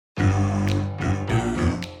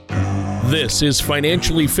This is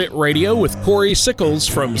Financially Fit Radio with Corey Sickles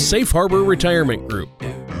from Safe Harbor Retirement Group.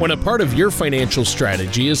 When a part of your financial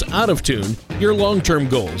strategy is out of tune, your long-term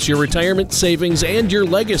goals, your retirement savings, and your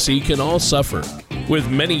legacy can all suffer. With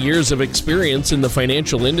many years of experience in the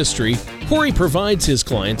financial industry, Corey provides his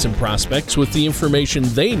clients and prospects with the information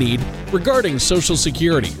they need regarding Social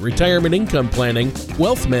Security, retirement income planning,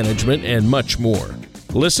 wealth management, and much more.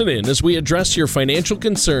 Listen in as we address your financial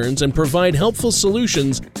concerns and provide helpful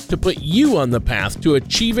solutions to put you on the path to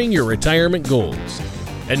achieving your retirement goals.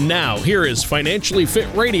 And now, here is Financially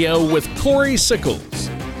Fit Radio with Corey Sickles.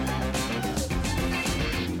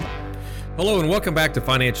 Hello and welcome back to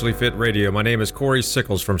Financially Fit Radio. My name is Corey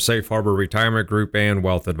Sickles from Safe Harbor Retirement Group and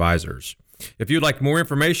Wealth Advisors. If you'd like more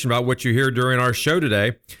information about what you hear during our show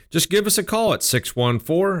today, just give us a call at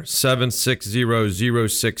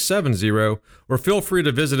 614-760-0670 or feel free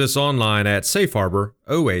to visit us online at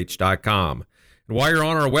safeharboroh.com. And while you're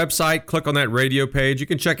on our website, click on that radio page. You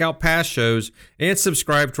can check out past shows and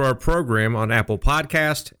subscribe to our program on Apple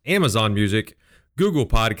Podcast, Amazon Music, Google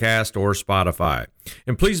Podcast, or Spotify.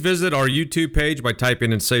 And please visit our YouTube page by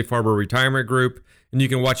typing in Safe Harbor Retirement Group, and you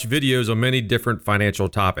can watch videos on many different financial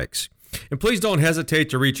topics. And please don't hesitate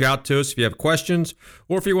to reach out to us if you have questions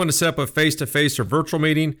or if you want to set up a face-to-face or virtual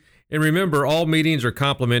meeting. And remember, all meetings are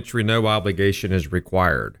complimentary, no obligation is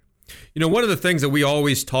required. You know, one of the things that we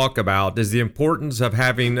always talk about is the importance of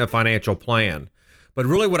having a financial plan. But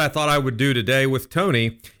really what I thought I would do today with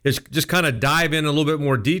Tony is just kind of dive in a little bit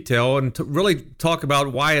more detail and to really talk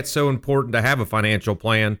about why it's so important to have a financial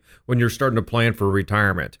plan when you're starting to plan for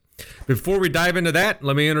retirement. Before we dive into that,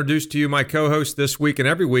 let me introduce to you my co-host this week and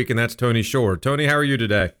every week, and that's Tony Shore. Tony, how are you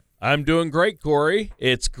today? I'm doing great, Corey.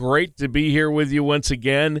 It's great to be here with you once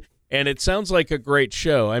again, and it sounds like a great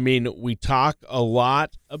show. I mean, we talk a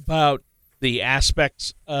lot about the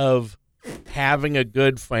aspects of having a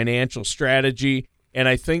good financial strategy, and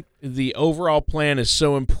I think the overall plan is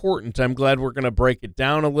so important. I'm glad we're going to break it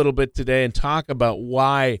down a little bit today and talk about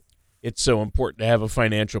why it's so important to have a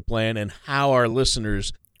financial plan and how our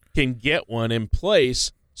listeners can get one in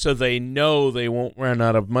place so they know they won't run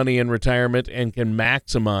out of money in retirement and can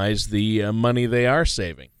maximize the money they are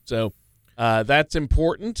saving. So that's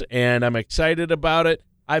important, and I'm excited about it.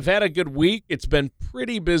 I've had a good week. It's been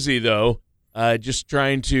pretty busy, though, just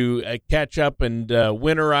trying to catch up and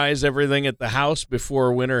winterize everything at the house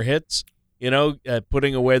before winter hits,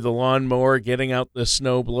 putting away the lawnmower, getting out the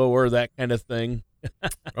snow blower, that kind of thing.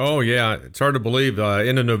 Oh, yeah. It's hard to believe.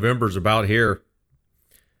 End of November's about here.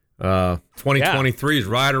 2023 is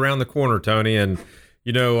right around the corner, Tony. And,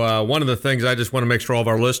 one of the things I just want to make sure all of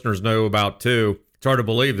our listeners know about, too, it's hard to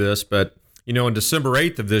believe this, but, on December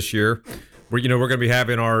 8th of this year, we're going to be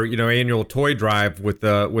having our, annual toy drive with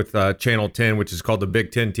Channel 10, which is called the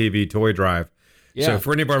Big Ten TV Toy Drive. Yeah. So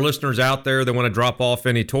for any of our listeners out there that want to drop off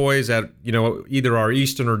any toys at, either our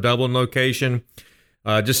Easton or Dublin location,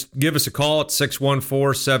 just give us a call at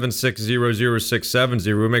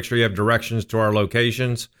 614-760-0670. We'll make sure you have directions to our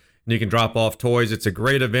locations. And you can drop off toys. It's a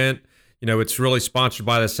great event. It's really sponsored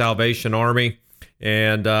by the Salvation Army,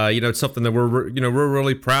 and it's something that we're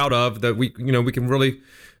really proud of, that we can really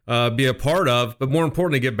be a part of, but more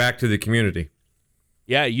importantly, give back to the community.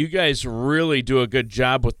 Yeah, you guys really do a good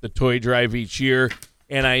job with the toy drive each year,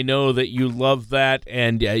 and I know that you love that,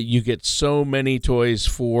 and you get so many toys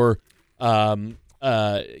for the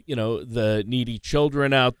needy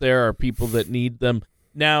children out there or people that need them.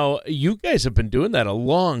 Now, you guys have been doing that a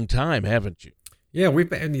long time, haven't you? Yeah,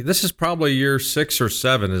 this is probably year 6 or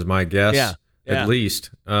 7 is my guess, at least.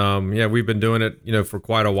 We've been doing it, for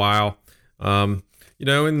quite a while. And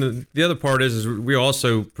the other part is we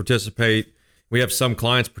also participate. We have some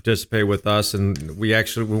clients participate with us, and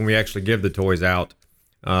when we actually give the toys out,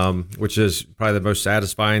 which is probably the most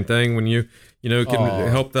satisfying thing when you can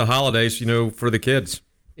help the holidays, for the kids.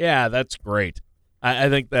 Yeah, that's great. I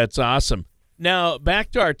think that's awesome. Now,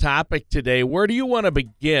 back to our topic today. Where do you want to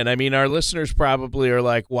begin? I mean, our listeners probably are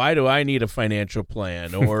like, why do I need a financial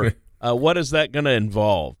plan? Or what is that going to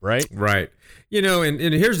involve, right? Right. And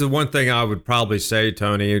here's the one thing I would probably say,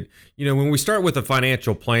 Tony. When we start with a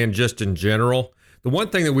financial plan just in general, the one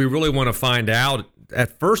thing that we really want to find out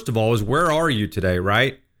at first of all is where are you today,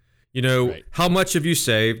 right? Right. How much have you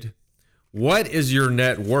saved? What is your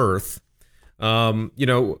net worth?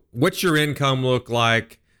 What's your income look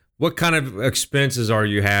like? What kind of expenses are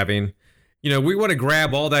you having? We want to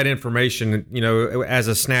grab all that information, as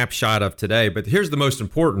a snapshot of today. But here's the most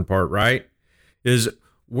important part, right? Is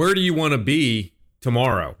where do you want to be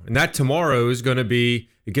tomorrow? And that tomorrow is going to be,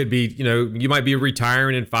 it could be, you might be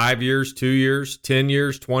retiring in 5 years, 2 years, 10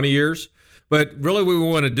 years, 20 years. But really what we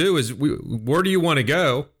want to do is where do you want to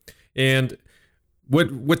go? And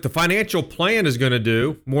what the financial plan is going to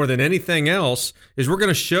do more than anything else is we're going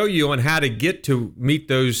to show you on how to get to meet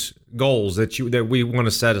those goals that we want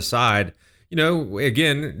to set aside.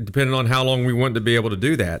 Again, depending on how long we want to be able to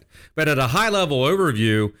do that. But at a high level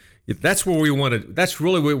overview, that's where we want to. That's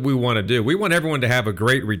really what we want to do. We want everyone to have a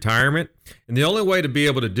great retirement, and the only way to be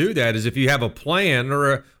able to do that is if you have a plan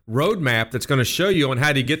or a roadmap that's going to show you on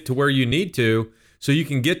how to get to where you need to, so you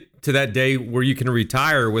can get to that day where you can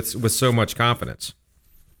retire with so much confidence.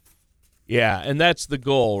 Yeah, and that's the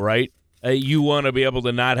goal, right? You want to be able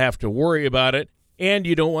to not have to worry about it, and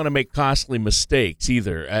you don't want to make costly mistakes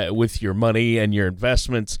either with your money and your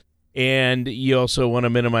investments. And you also want to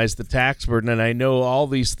minimize the tax burden. And I know all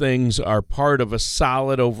these things are part of a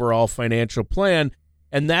solid overall financial plan.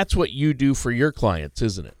 And that's what you do for your clients,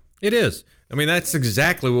 isn't it? It is. I mean, that's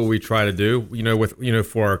exactly what we try to do,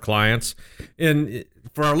 for our clients. And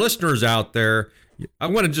for our listeners out there, I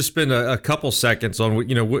want to just spend a couple seconds on,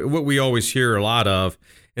 what we always hear a lot of.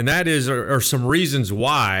 And that are some reasons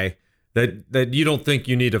why that you don't think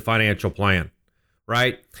you need a financial plan.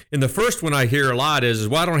 Right. And the first one I hear a lot is,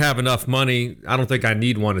 well, I don't have enough money. I don't think I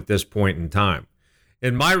need one at this point in time.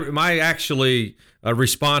 And my actually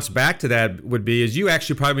response back to that would be, is you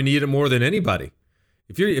actually probably need it more than anybody.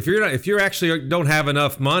 If you're actually don't have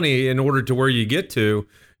enough money in order to where you get to,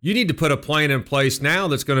 you need to put a plan in place now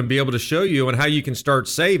that's going to be able to show you on how you can start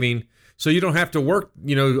saving, so you don't have to work,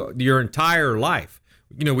 your entire life.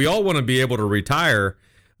 We all want to be able to retire,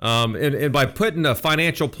 and by putting a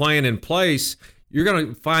financial plan in place, you're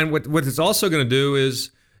going to find what it's also going to do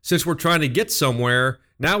is, since we're trying to get somewhere,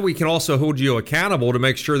 now we can also hold you accountable to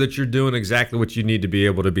make sure that you're doing exactly what you need to be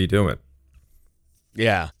able to be doing.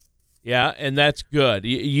 Yeah. Yeah, and that's good.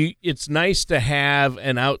 It's nice to have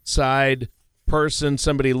an outside person,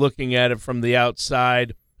 somebody looking at it from the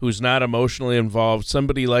outside who's not emotionally involved,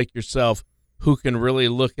 somebody like yourself who can really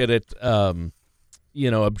look at it,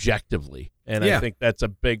 objectively. And I think that's a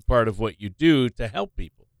big part of what you do to help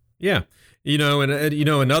people. Yeah.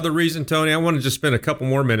 Another reason, Tony, I want to just spend a couple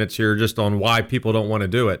more minutes here just on why people don't want to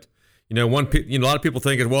do it. A lot of people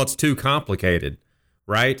think, well, it's too complicated,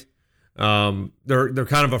 right? They're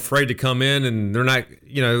kind of afraid to come in, and they're not,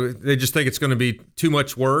 they just think it's going to be too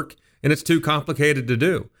much work and it's too complicated to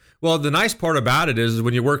do. Well, the nice part about it is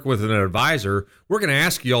when you work with an advisor, we're going to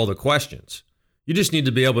ask you all the questions. You just need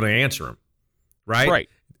to be able to answer them, right? Right.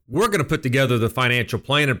 We're going to put together the financial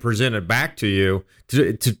plan and present it back to you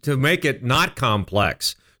to make it not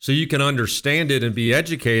complex, so you can understand it and be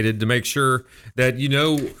educated to make sure that you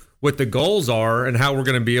know what the goals are and how we're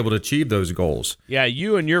going to be able to achieve those goals. Yeah,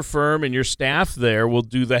 you and your firm and your staff there will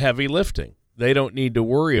do the heavy lifting. They don't need to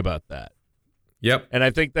worry about that. Yep. And I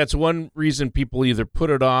think that's one reason people either put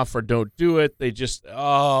it off or don't do it. They just,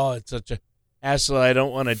 it's such a hassle, I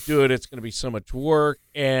don't want to do it. It's going to be so much work.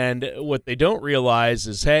 And what they don't realize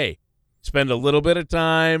is, hey, spend a little bit of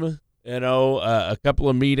time, a couple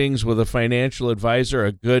of meetings with a financial advisor,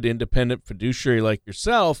 a good independent fiduciary like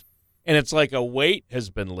yourself, and it's like a weight has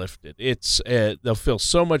been lifted. They'll feel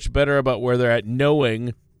so much better about where they're at,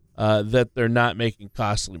 knowing that they're not making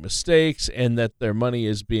costly mistakes and that their money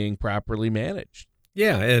is being properly managed.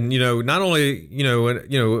 Yeah, and not only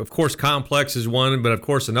of course complex is one, but of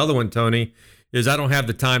course another one, Tony, is I don't have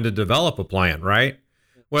the time to develop a plan, right?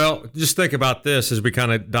 Well, just think about this as we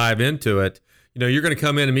kind of dive into it. You're going to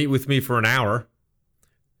come in and meet with me for an hour,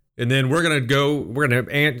 and then we're going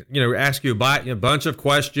to ask you a bunch of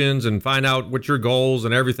questions and find out what your goals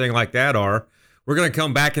and everything like that are. We're going to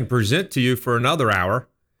come back and present to you for another hour.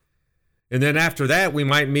 And then after that, we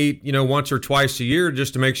might meet, once or twice a year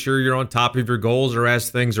just to make sure you're on top of your goals or as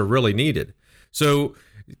things are really needed. So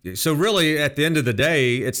really, at the end of the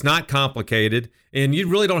day, it's not complicated, and you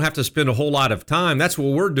really don't have to spend a whole lot of time. That's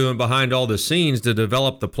what we're doing behind all the scenes to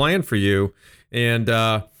develop the plan for you. And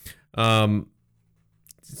so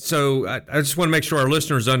I just want to make sure our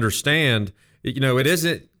listeners understand, it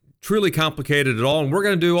isn't truly complicated at all, and we're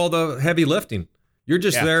going to do all the heavy lifting. You're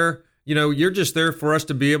just there. You're just there for us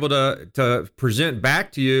to be able to present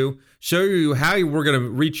back to you, show you how we're going to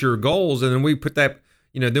reach your goals, and then we put that,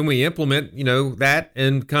 then we implement, that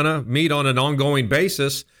and kind of meet on an ongoing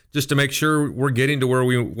basis just to make sure we're getting to where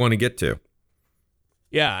we want to get to.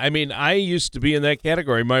 Yeah, I mean, I used to be in that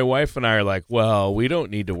category. My wife and I are like, well, we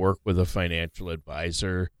don't need to work with a financial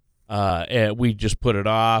advisor, and we just put it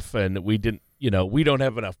off, and we didn't, we don't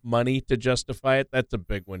have enough money to justify it. That's a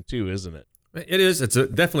big one too, isn't it? It is. It's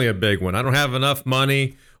definitely a big one. I don't have enough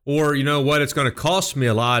money, or it's going to cost me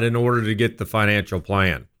a lot in order to get the financial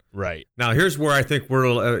plan. Right. Now, here's where I think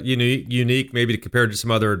we're unique, maybe compared to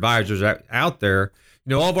some other advisors out there.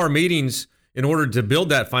 All of our meetings, in order to build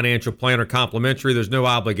that financial plan are complimentary. There's no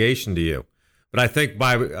obligation to you. But I think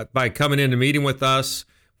by coming in and meeting with us,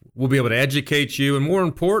 we'll be able to educate you. And more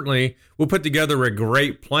importantly, we'll put together a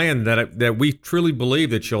great plan that we truly believe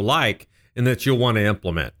that you'll like and that you'll want to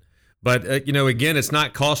implement. But, again, it's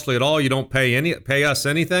not costly at all. You don't pay us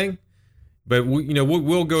anything. But,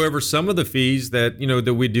 we'll go over some of the fees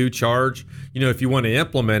that we do charge, if you want to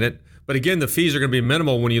implement it. But again, the fees are going to be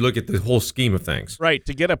minimal when you look at the whole scheme of things. Right.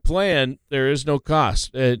 To get a plan, there is no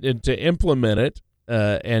cost. And to implement it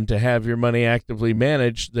and to have your money actively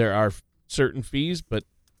managed, there are certain fees. But,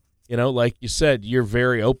 like you said, you're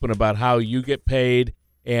very open about how you get paid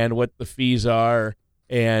and what the fees are.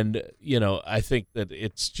 And, I think that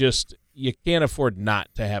it's just you can't afford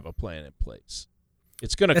not to have a plan in place.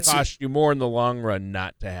 It's going to cost you more in the long run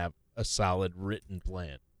not to have a solid written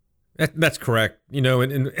plan. That's correct.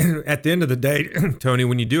 And at the end of the day, Tony,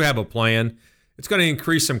 when you do have a plan, it's going to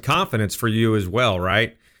increase some confidence for you as well,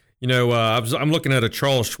 right? I'm looking at a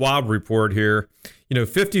Charles Schwab report here.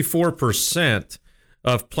 54%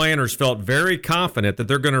 of planners felt very confident that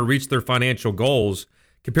they're going to reach their financial goals,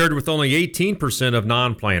 compared with only 18% of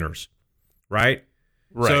non-planners, right?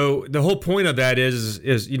 Right. So the whole point of that is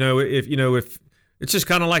if it's just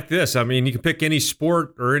kind of like this. I mean, you can pick any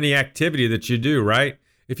sport or any activity that you do, right?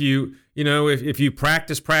 If you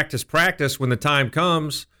practice, when the time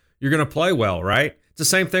comes, you're going to play well, right? It's the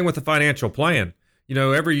same thing with the financial plan.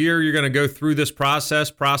 Every year you're going to go through this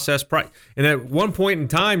process. And at one point in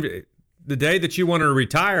time, the day that you want to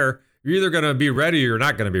retire, you're either going to be ready or you're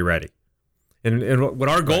not going to be ready. And what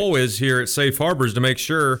our goal is here at Safe Harbor is to make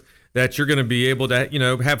sure that you're going to be able to,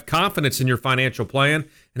 have confidence in your financial plan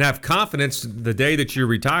and have confidence the day that you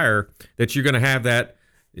retire that you're going to have that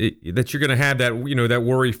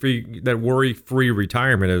worry-free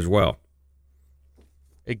retirement as well.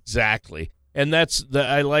 Exactly. And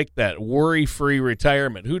I like that, worry-free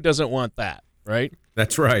retirement. Who doesn't want that, right?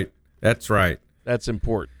 That's right. That's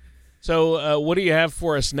important. So what do you have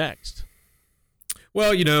for us next?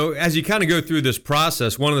 Well, as you kind of go through this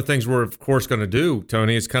process, one of the things we're, of course, going to do,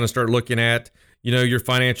 Tony, is kind of start looking at, your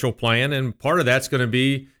financial plan. And part of that's going to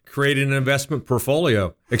be creating an investment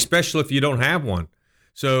portfolio, especially if you don't have one.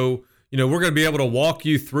 So, we're going to be able to walk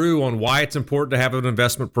you through on why it's important to have an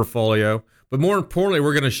investment portfolio. But more importantly,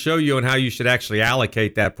 we're going to show you on how you should actually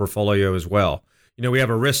allocate that portfolio as well. We have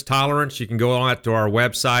a risk tolerance. You can go on to our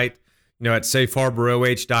website, at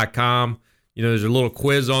safeharboroh.com. There's a little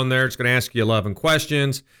quiz on there. It's going to ask you 11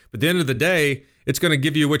 questions. But at the end of the day, it's going to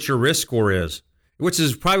give you what your risk score is, which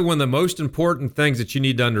is probably one of the most important things that you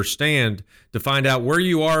need to understand to find out where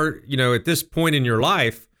you are, at this point in your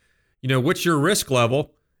life, what's your risk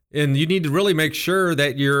level. And you need to really make sure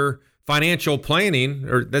that your financial planning,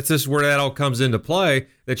 or that's just where that all comes into play,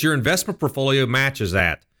 that your investment portfolio matches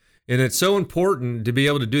that. And it's so important to be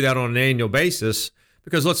able to do that on an annual basis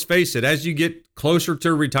because let's face it, as you get closer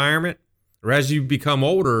to retirement, or as you become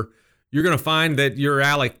older, you're going to find that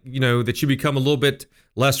that you become a little bit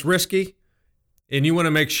less risky, and you want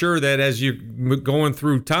to make sure that as you're going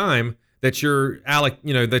through time, that your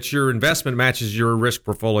investment matches your risk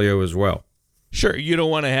portfolio as well. Sure, you don't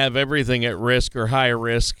want to have everything at risk or high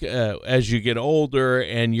risk as you get older,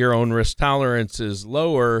 and your own risk tolerance is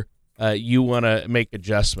lower. You want to make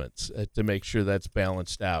adjustments to make sure that's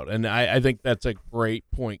balanced out, and I think that's a great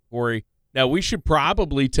point, Corey. Now, we should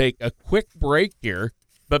probably take a quick break here,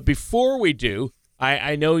 but before we do,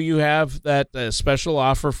 I know you have that special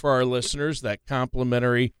offer for our listeners, that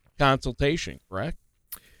complimentary consultation, correct?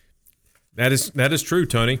 That is true,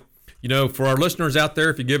 Tony. For our listeners out there,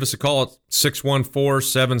 if you give us a call at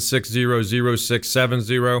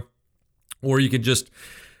 614-760-0670, or you can just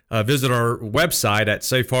visit our website at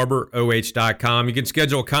safeharboroh.com. You can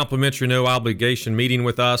schedule a complimentary, no obligation meeting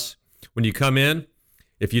with us when you come in.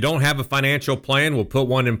 If you don't have a financial plan, we'll put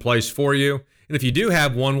one in place for you. And if you do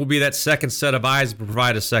have one, we'll be that second set of eyes to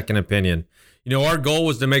provide a second opinion. Our goal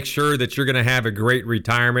is to make sure that you're going to have a great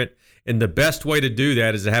retirement. And the best way to do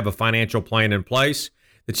that is to have a financial plan in place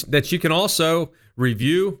that you can also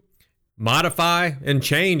review, modify, and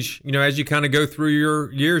change, as you kind of go through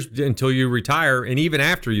your years until you retire and even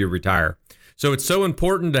after you retire. So it's so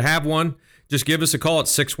important to have one. Just give us a call at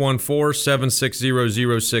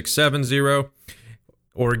 614-760-0670.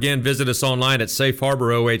 Or again, visit us online at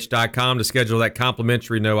safeharboroh.com to schedule that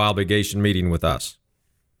complimentary, no obligation meeting with us.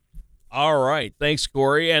 All right. Thanks,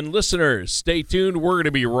 Corey. And listeners, stay tuned. We're going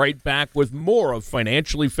to be right back with more of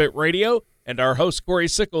Financially Fit Radio and our host, Corey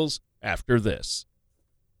Sickles, after this.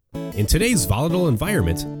 In today's volatile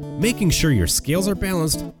environment, making sure your scales are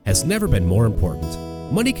balanced has never been more important.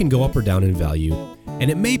 money can go up or down in value,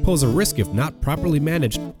 and it may pose a risk if not properly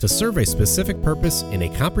managed to serve a specific purpose in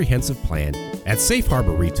a comprehensive plan. At Safe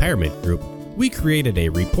Harbor Retirement Group, we created a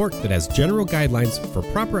report that has general guidelines for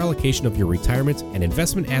proper allocation of your retirement and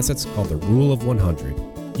investment assets called the Rule of 100.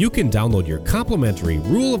 You can download your complimentary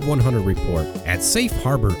Rule of 100 report at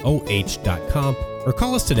safeharboroh.com or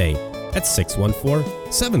call us today at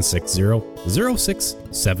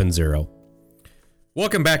 614-760-0670.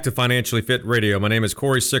 Welcome back to Financially Fit Radio. My name is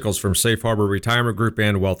Corey Sickles from Safe Harbor Retirement Group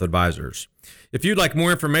and Wealth Advisors. If you'd like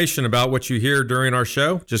more information about what you hear during our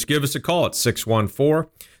show, just give us a call at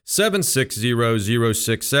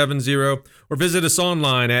 614-760-0670 or visit us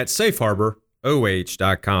online at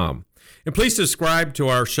safeharboroh.com. And please subscribe to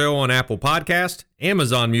our show on Apple Podcast,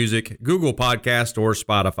 Amazon Music, Google Podcast, or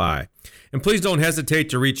Spotify. And please don't hesitate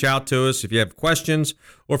to reach out to us if you have questions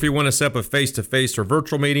or if you want to set up a face-to-face or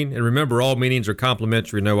virtual meeting. And remember, all meetings are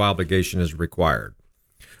complimentary, no obligation is required.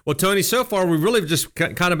 Well, Tony, so far we've really just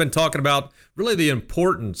kind of been talking about really the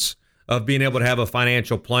importance of being able to have a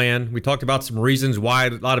financial plan. We talked about some reasons why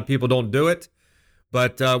a lot of people don't do it.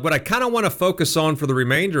 But what I kind of want to focus on for the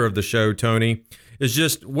remainder of the show, Tony, is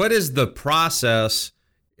just what is the process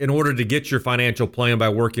in order to get your financial plan by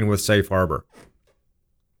working with Safe Harbor?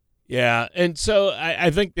 Yeah, and so I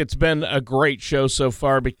think it's been a great show so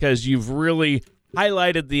far because you've really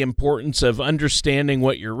highlighted the importance of understanding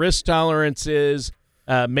what your risk tolerance is,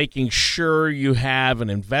 making sure you have an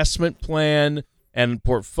investment plan and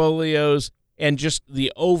portfolios, and just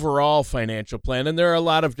the overall financial plan. And there are a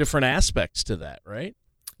lot of different aspects to that, right?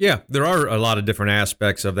 Yeah, there are a lot of different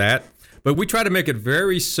aspects of that. But we try to make it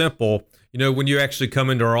very simple, when you actually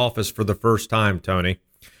come into our office for the first time, Tony.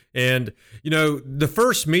 And, the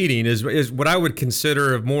first meeting is what I would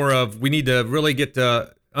consider more of, we need to really get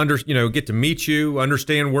to meet you,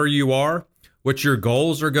 understand where you are, what your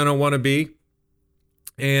goals are going to want to be.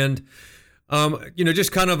 And,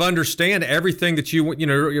 just kind of understand everything that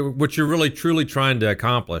what you're really truly trying to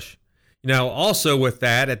accomplish. Also with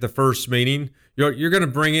that, at the first meeting, you're going to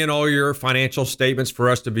bring in all your financial statements for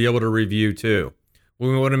us to be able to review too.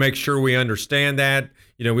 We want to make sure we understand that.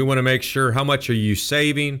 We want to make sure how much are you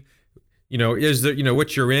saving? Is there,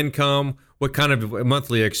 what's your income? What kind of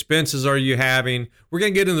monthly expenses are you having? We're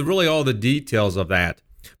going to get into really all the details of that.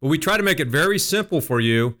 But we try to make it very simple for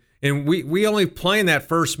you. And we only plan that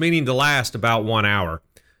first meeting to last about 1 hour.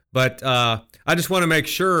 But I just want to make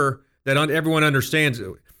sure that everyone understands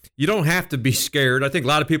you don't have to be scared. I think a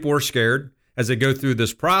lot of people are scared as they go through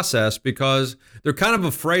this process because they're kind of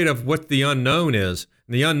afraid of what the unknown is.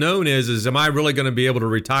 And the unknown is am I really going to be able to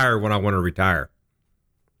retire when I want to retire?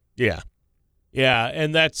 Yeah. Yeah,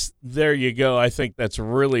 and there you go. I think that's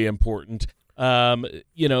really important. Different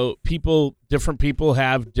people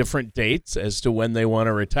have different dates as to when they want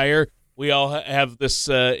to retire. We all have this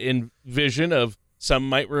vision of some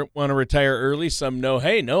might want to retire early. Some know,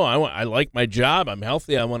 hey, no, I like my job. I'm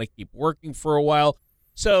healthy. I want to keep working for a while.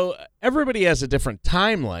 So everybody has a different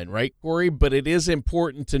timeline, right, Corey? But it is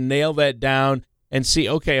important to nail that down and see,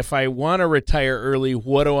 okay, if I want to retire early,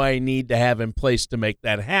 what do I need to have in place to make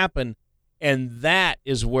that happen? And that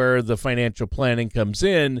is where the financial planning comes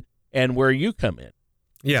in and where you come in.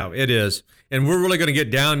 Yeah, it is. And we're really going to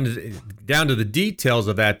get down to the details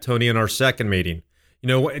of that, Tony, in our second meeting.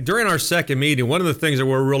 During our second meeting, one of the things that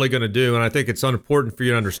we're really going to do, and I think it's important for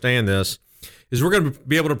you to understand this, is we're going to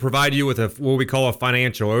be able to provide you with what we call a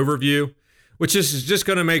financial overview, which is just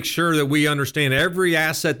going to make sure that we understand every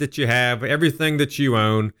asset that you have, everything that you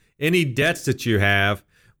own, any debts that you have.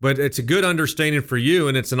 But it's a good understanding for you,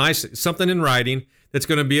 and it's a nice something in writing that's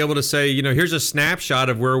going to be able to say, here's a snapshot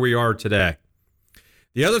of where we are today.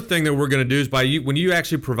 The other thing that we're going to do is when you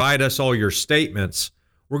actually provide us all your statements,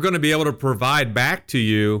 we're going to be able to provide back to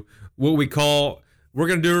you what we're going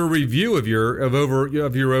to do a review of your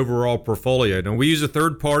overall portfolio. Now, we use a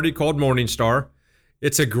third party called Morningstar.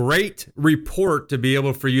 It's a great report to be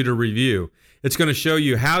able for you to review. It's going to show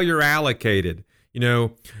you how you're allocated.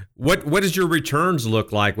 What does your returns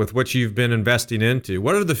look like with what you've been investing into?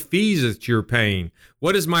 What are the fees that you're paying?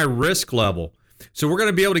 What is my risk level? So we're going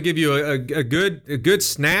to be able to give you a good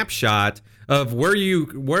snapshot of where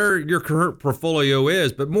your current portfolio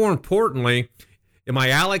is, but more importantly, am I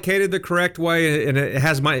allocated the correct way, and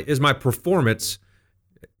is my performance,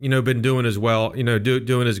 been doing as well,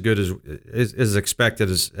 doing as good as expected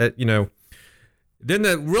as. Then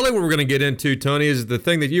really what we're going to get into, Tony, is the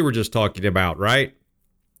thing that you were just talking about, right?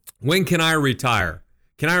 When can I retire?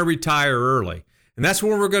 Can I retire early? And that's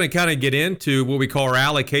where we're going to kind of get into what we call our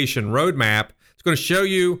allocation roadmap. It's going to show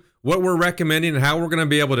you what we're recommending and how we're going to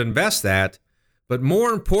be able to invest that. But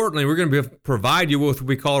more importantly, we're going to provide you with what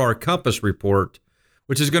we call our Compass report,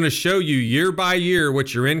 which is going to show you year by year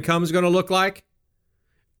what your income is going to look like,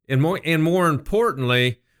 and more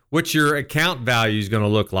importantly, what your account value is going to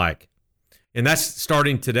look like. And that's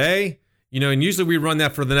starting today, and usually we run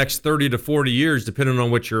that for the next 30 to 40 years, depending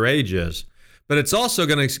on what your age is. But it's also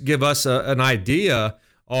going to give us an idea,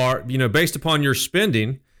 or, based upon your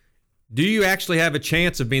spending, do you actually have a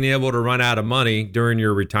chance of being able to run out of money during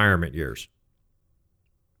your retirement years?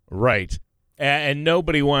 Right. And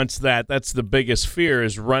nobody wants that. That's the biggest fear,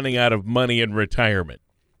 is running out of money in retirement.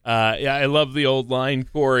 Yeah, I love the old line,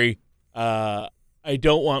 Corey. I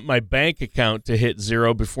don't want my bank account to hit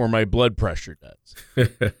zero before my blood pressure does.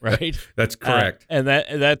 Right? That's correct. And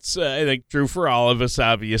that's I think, true for all of us,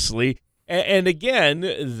 obviously. And again,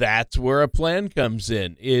 that's where a plan comes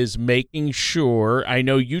in, is making sure, I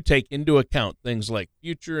know you take into account things like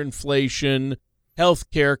future inflation,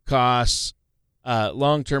 healthcare costs,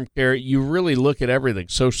 long-term care. You really look at everything,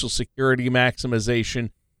 Social Security maximization,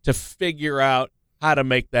 to figure out how to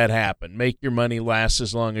make that happen. Make your money last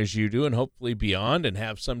as long as you do, and hopefully beyond, and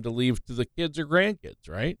have some to leave to the kids or grandkids,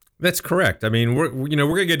 right? That's correct. I mean, we're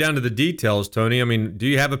going to get down to the details, Tony. I mean, do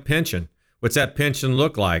you have a pension? What's that pension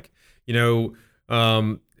look like?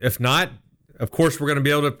 If not, of course, we're going to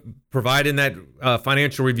be able to provide in that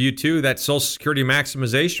financial review too, that Social Security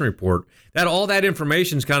maximization report. That all that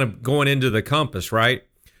information is kind of going into the compass, right?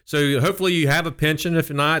 So hopefully you have a pension.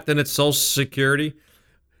 If not, then it's Social Security.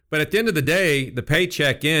 But at the end of the day, the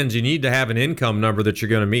paycheck ends. You need to have an income number that you're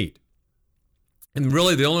going to meet. And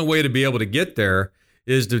really, the only way to be able to get there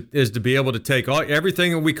is to be able to take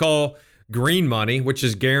everything that we call green money, which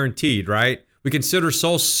is guaranteed, right? We consider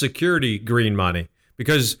Social Security green money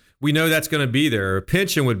because we know that's going to be there. A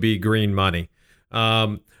pension would be green money.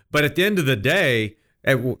 But at the end of the day,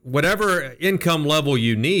 at whatever income level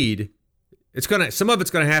you need, some of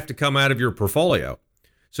it's going to have to come out of your portfolio.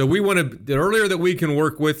 So we want the earlier that we can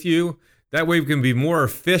work with you, that way we can be more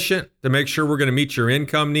efficient to make sure we're going to meet your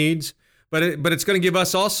income needs. But it's going to give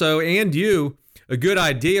us also, and you, a good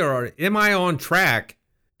idea, or am I on track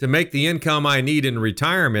to make the income I need in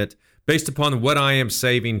retirement based upon what I am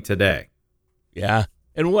saving today? Yeah.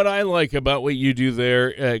 And what I like about what you do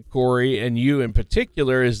there, Corey, and you in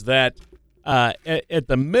particular, is that at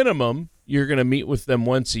the minimum, you're going to meet with them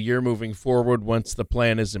once a year moving forward once the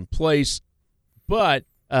plan is in place. But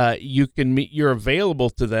you can meet, you're available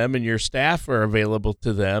to them, and your staff are available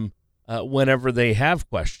to them whenever they have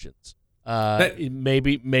questions.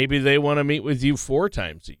 Maybe they want to meet with you 4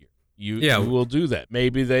 times a year. You will do that.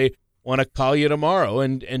 Maybe they want to call you tomorrow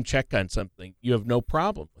and check on something. You have no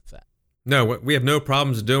problem with that. No, we have no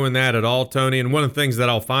problems doing that at all, Tony. And one of the things that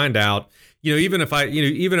I'll find out, even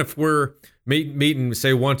if we're meeting,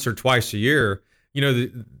 say, once or twice a year,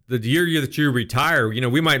 the year that you retire,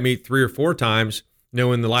 we might meet 3 or 4 times,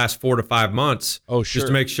 in the last 4 to 5 months. Oh, sure. Just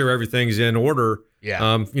to make sure everything's in order.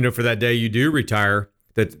 Yeah. For that day you do retire,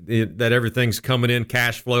 that everything's coming in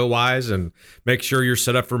cash flow wise, and make sure you're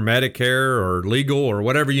set up for Medicare or legal or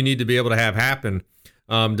whatever you need to be able to have happen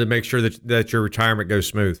to make sure that your retirement goes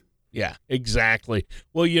smooth. Yeah, exactly.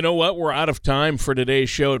 Well, you know what? We're out of time for today's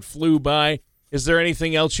show. It flew by. Is there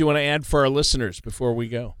anything else you want to add for our listeners before we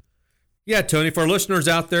go? Yeah, Tony, for our listeners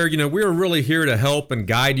out there, we're really here to help and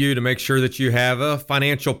guide you to make sure that you have a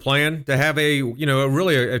financial plan, to have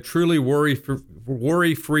a truly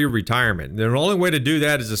worry-free retirement. And the only way to do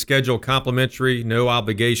that is to schedule a complimentary, no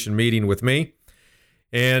obligation meeting with me.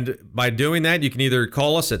 And by doing that, you can either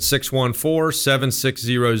call us at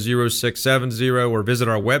 614-760-0670 or visit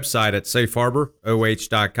our website at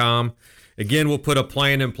safeharboroh.com. Again, we'll put a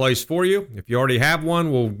plan in place for you. If you already have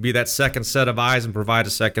one, we'll be that second set of eyes and provide a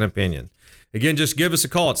second opinion. Again, just give us a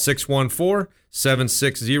call at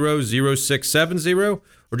 614-760-0670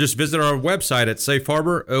 or just visit our website at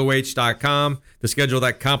safeharboroh.com to schedule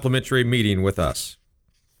that complimentary meeting with us.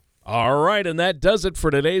 All right, and that does it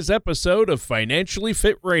for today's episode of Financially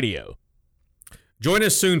Fit Radio. Join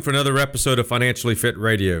us soon for another episode of Financially Fit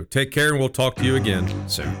Radio. Take care, and we'll talk to you again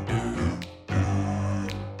soon.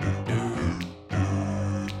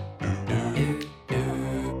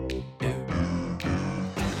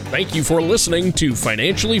 Thank you for listening to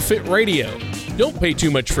Financially Fit Radio. Don't pay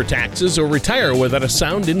too much for taxes or retire without a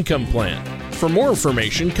sound income plan. For more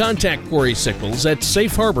information, contact Corey Sickles at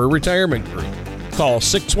Safe Harbor Retirement Group. Call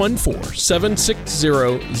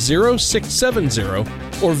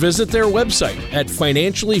 614-760-0670 or visit their website at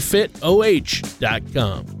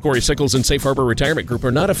financiallyfitoh.com. Corey Sickles and Safe Harbor Retirement Group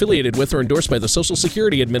are not affiliated with or endorsed by the Social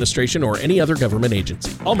Security Administration or any other government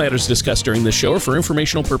agency. All matters discussed during this show are for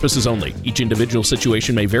informational purposes only. Each individual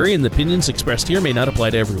situation may vary and the opinions expressed here may not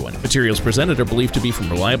apply to everyone. Materials presented are believed to be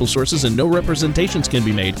from reliable sources and no representations can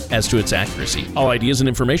be made as to its accuracy. All ideas and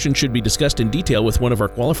information should be discussed in detail with one of our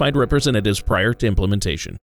qualified representatives prior to implementation.